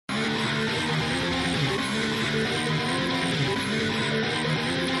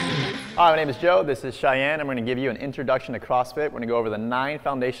Hi, my name is Joe. This is Cheyenne. I'm going to give you an introduction to CrossFit. We're going to go over the 9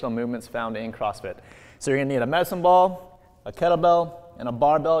 foundational movements found in CrossFit. So you're going to need a medicine ball, a kettlebell, and a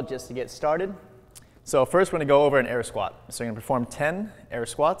barbell just to get started. So first we're going to go over an air squat. So you're going to perform 10 air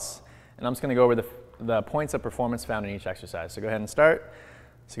squats, and I'm just going to go over the points of performance found in each exercise. So go ahead and start.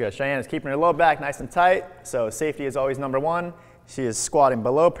 So good. Cheyenne is keeping her low back nice and tight. So safety is always number 1. She is squatting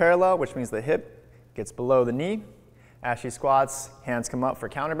below parallel, which means the hip gets below the knee. As she squats, hands come up for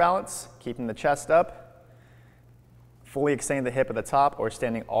counterbalance, keeping the chest up, fully extending the hip at the top or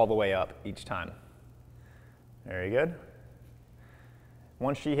standing all the way up each time. Very good.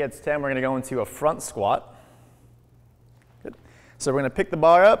 Once she hits 10, we're going to go into a front squat. Good. So we're going to pick the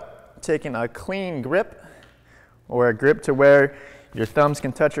bar up, taking a clean grip, or a grip to where your thumbs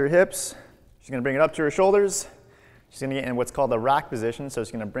can touch her hips. She's going to bring it up to her shoulders. She's going to get in what's called the rack position, so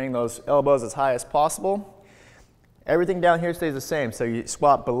she's going to bring those elbows as high as possible. Everything down here stays the same, so you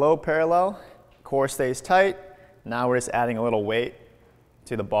squat below parallel, core stays tight. Now we're just adding a little weight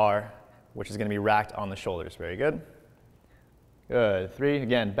to the bar, which is going to be racked on the shoulders. Very good. Good. 3,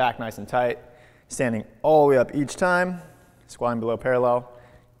 again, back nice and tight, standing all the way up each time, squatting below parallel,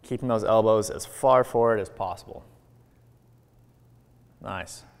 keeping those elbows as far forward as possible.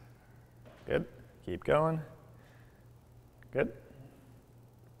 Nice. Good. Keep going. Good.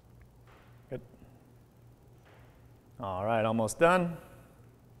 Good. All right, almost done.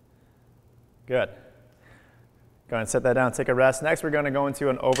 Good. Go ahead and set that down, take a rest. Next, we're going to go into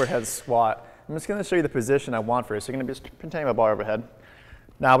an overhead squat. I'm just going to show you the position I want for her. So you're going to be just pretending a bar overhead.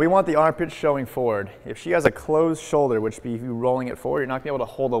 Now, we want the armpits showing forward. If she has a closed shoulder, which would be you rolling it forward, you're not going to be able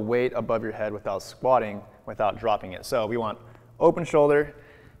to hold a weight above your head without squatting, without dropping it. So we want open shoulder,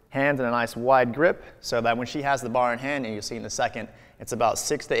 hands in a nice wide grip, so that when she has the bar in hand, and you'll see in a second, it's about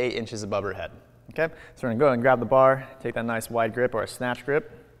 6 to 8 inches above her head. Okay? So we're going to go ahead and grab the bar, take that nice wide grip or a snatch grip,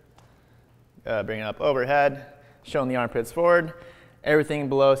 bring it up overhead, showing the armpits forward. Everything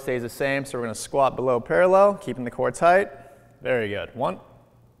below stays the same, so we're going to squat below parallel, keeping the core tight. Very good. 1.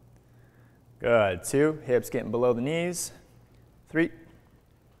 Good. 2. Hips getting below the knees. 3.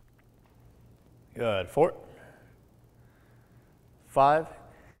 Good. 4. 5. Active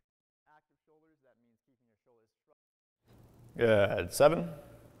shoulders, that means keeping your shoulders straight. Good. 7.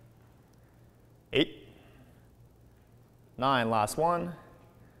 8. 9. Last one.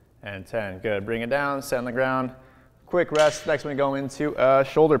 And 10. Good. Bring it down, set on the ground. Quick rest. Next, we go into a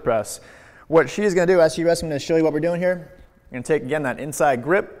shoulder press. What she's going to do as she rests, I'm going to show you what we're doing here. We're going to take, again, that inside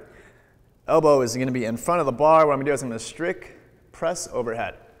grip. Elbow is going to be in front of the bar. What I'm going to do is I'm going to strict press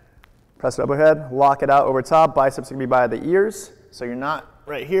overhead. Press it overhead, lock it out over top. Biceps are going to be by the ears. So you're not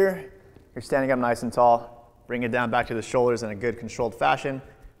right here. You're standing up nice and tall. Bring it down back to the shoulders in a good controlled fashion.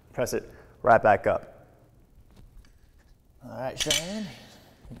 Press it right back up. All right, Cheyenne.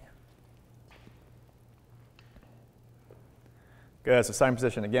 Good, so starting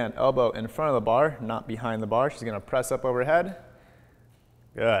position again, elbow in front of the bar, not behind the bar. She's going to press up overhead.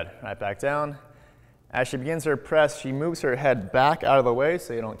 Good, right back down. As she begins her press, she moves her head back out of the way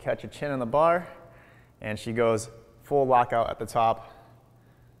so you don't catch a chin in the bar. And she goes full lockout at the top.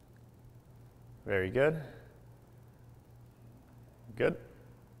 Very good. Good.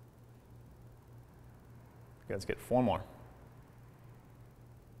 Good, let's get 4 more.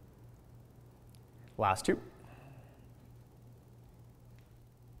 Last 2.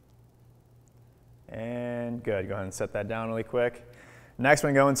 And good, go ahead and set that down really quick. Next, we're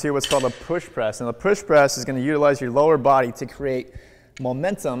going to go into what's called a push press. And the push press is going to utilize your lower body to create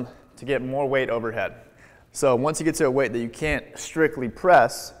momentum to get more weight overhead. So once you get to a weight that you can't strictly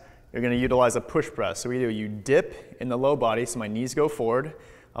press, you're going to utilize a push press. So you dip in the low body, so my knees go forward.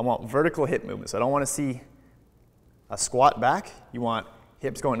 I want vertical hip movements. I don't want to see a squat back. You want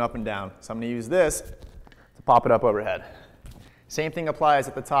hips going up and down. So I'm going to use this to pop it up overhead. Same thing applies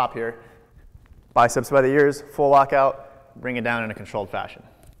at the top here. Biceps by the ears, full lockout, bring it down in a controlled fashion.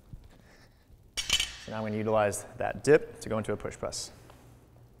 So now I'm going to utilize that dip to go into a push press.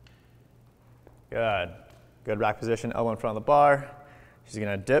 Good. Good rack position, elbow in front of the bar. She's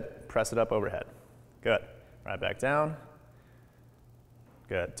going to dip, press it up overhead. Good. Right back down.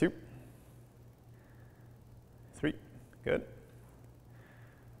 Good. 2. 3. Good.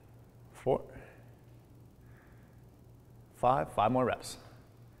 4. 5. 5 more reps.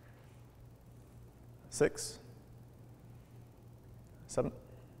 6, 7,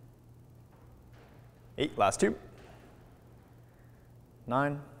 8, last 2,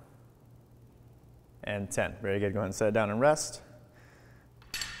 9, and 10. Very good. Go ahead and set it down and rest.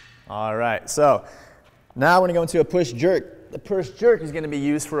 All right, so now we're going to go into a push jerk. The push jerk is going to be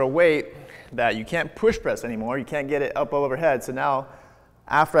used for a weight that you can't push press anymore. You can't get it up overhead. So now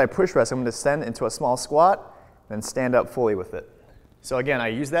After I push press, I'm going to descend into a small squat, then stand up fully with it. So again, I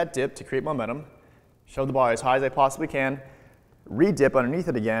use that dip to create momentum, shove the bar as high as I possibly can, re-dip underneath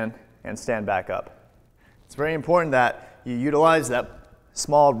it again, and stand back up. It's very important that you utilize that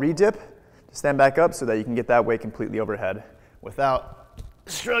small re-dip to stand back up so that you can get that weight completely overhead without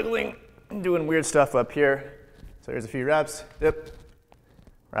struggling and doing weird stuff up here. So here's a few reps, dip,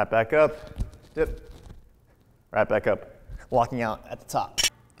 right back up, dip, right back up, walking out at the top.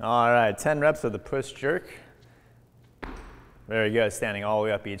 All right, 10 reps of the push jerk. Very good, standing all the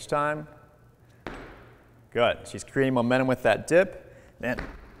way up each time. Good, she's creating momentum with that dip, then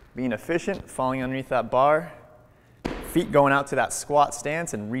being efficient, falling underneath that bar, feet going out to that squat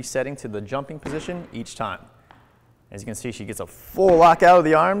stance and resetting to the jumping position each time. As you can see, she gets a full lock out of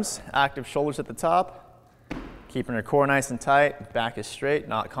the arms, active shoulders at the top, keeping her core nice and tight, back is straight,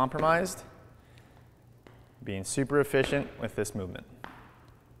 not compromised. Being super efficient with this movement.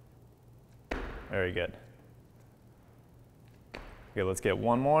 Very good. Good, let's get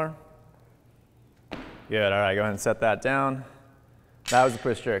one more. Good, all right, go ahead and set that down. That was the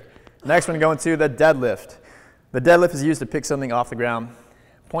push jerk. Next, we're going to go into the deadlift. The deadlift is used to pick something off the ground.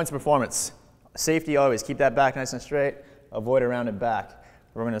 Points of performance. Safety always, keep that back nice and straight, avoid a rounded back.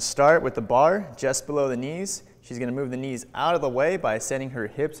 We're going to start with the bar just below the knees. She's going to move the knees out of the way by sending her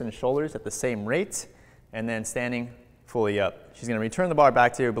hips and shoulders at the same rate, and then standing fully up. She's going to return the bar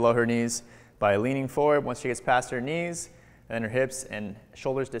back to below her knees by leaning forward once she gets past her knees, and then her hips and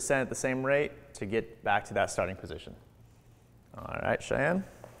shoulders descend at the same rate to get back to that starting position. All right, Cheyenne.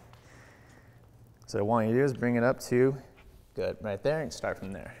 So what I want you to do is bring it up to, good, right there, and start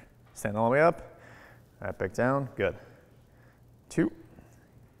from there. Stand all the way up, right back down, good. 2,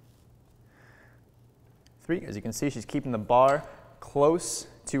 3, as you can see, she's keeping the bar close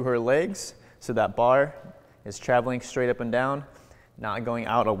to her legs, so that bar is traveling straight up and down, not going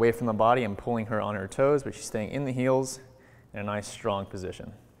out away from the body and pulling her on her toes, but she's staying in the heels in a nice strong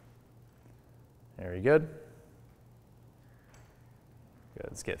position. Very good. Good,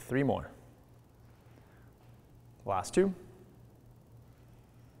 let's get 3 more. Last 2.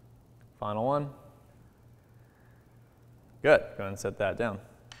 Final 1. Good, go ahead and set that down.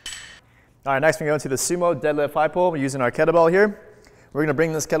 All right, next we go into the sumo deadlift high pull. We're using our kettlebell here. We're gonna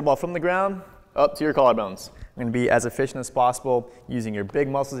bring this kettlebell from the ground up to your collarbones. You're gonna be as efficient as possible using your big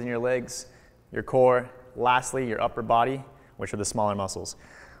muscles in your legs, your core, lastly, your upper body, which are the smaller muscles.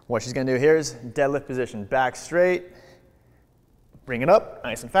 What she's gonna do here is deadlift position, back straight, bring it up,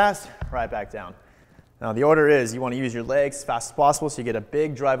 nice and fast, right back down. Now the order is you wanna use your legs as fast as possible so you get a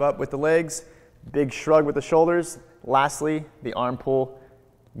big drive up with the legs, big shrug with the shoulders, lastly, the arm pull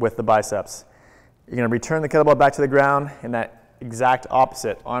with the biceps. You're gonna return the kettlebell back to the ground in that exact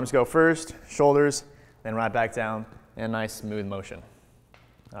opposite. Arms go first, shoulders, then right back down in a nice smooth motion.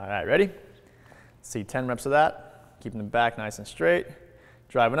 All right, ready? Let's see 10 reps of that. Keeping the back nice and straight.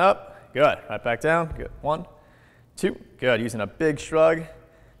 Driving up, good. Right back down, good. 1, 2, good. Using a big shrug.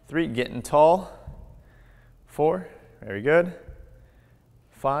 3, getting tall. 4, very good.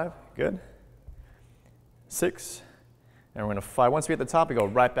 5, good. 6, and we're gonna 5. Once we hit the top, we go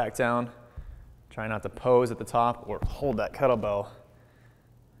right back down. Try not to pose at the top or hold that kettlebell.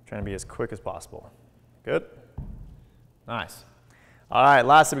 Trying to be as quick as possible. Good. Nice. All right,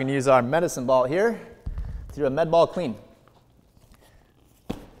 lastly, we're gonna use our medicine ball here to do a med ball clean.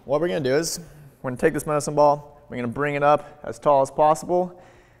 What we're gonna do is, we're gonna take this medicine ball, we're gonna bring it up as tall as possible,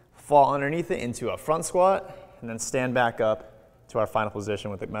 fall underneath it into a front squat, and then stand back up to our final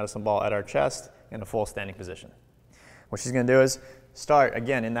position with the medicine ball at our chest in a full standing position. What she's gonna do is start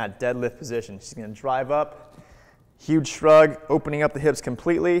again in that deadlift position. She's gonna drive up, huge shrug, opening up the hips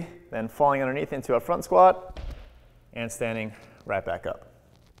completely, then falling underneath into a front squat, and standing right back up.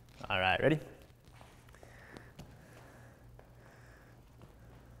 All right, ready?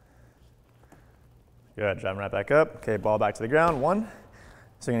 Good, driving right back up. Okay, ball back to the ground. 1.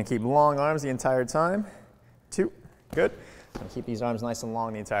 So you're gonna keep long arms the entire time. 2, good. And keep these arms nice and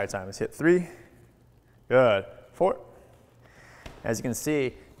long the entire time. Let's hit 3, good. 4. As you can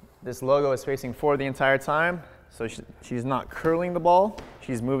see, this logo is facing forward the entire time, so she's not curling the ball,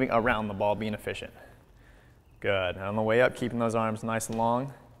 she's moving around the ball, being efficient. Good, and on the way up, keeping those arms nice and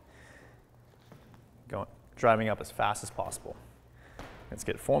long, driving up as fast as possible. Let's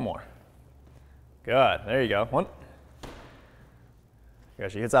get 4 more. Good, there you go. 1.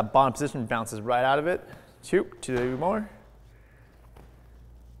 Good, she hits that bottom position, bounces right out of it. 2 more.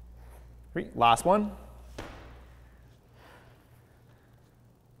 3, last 1.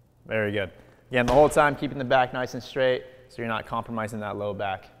 Very good. Again, the whole time keeping the back nice and straight so you're not compromising that low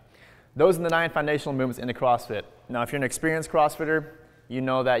back. Those are the 9 foundational movements into CrossFit. Now, if you're an experienced CrossFitter, you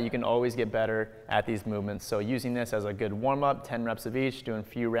know that you can always get better at these movements. So using this as a good warm-up, 10 reps of each, doing a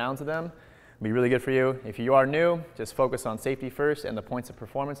few rounds of them, will be really good for you. If you are new, just focus on safety first and the points of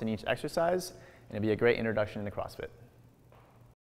performance in each exercise, and it'll be a great introduction into CrossFit.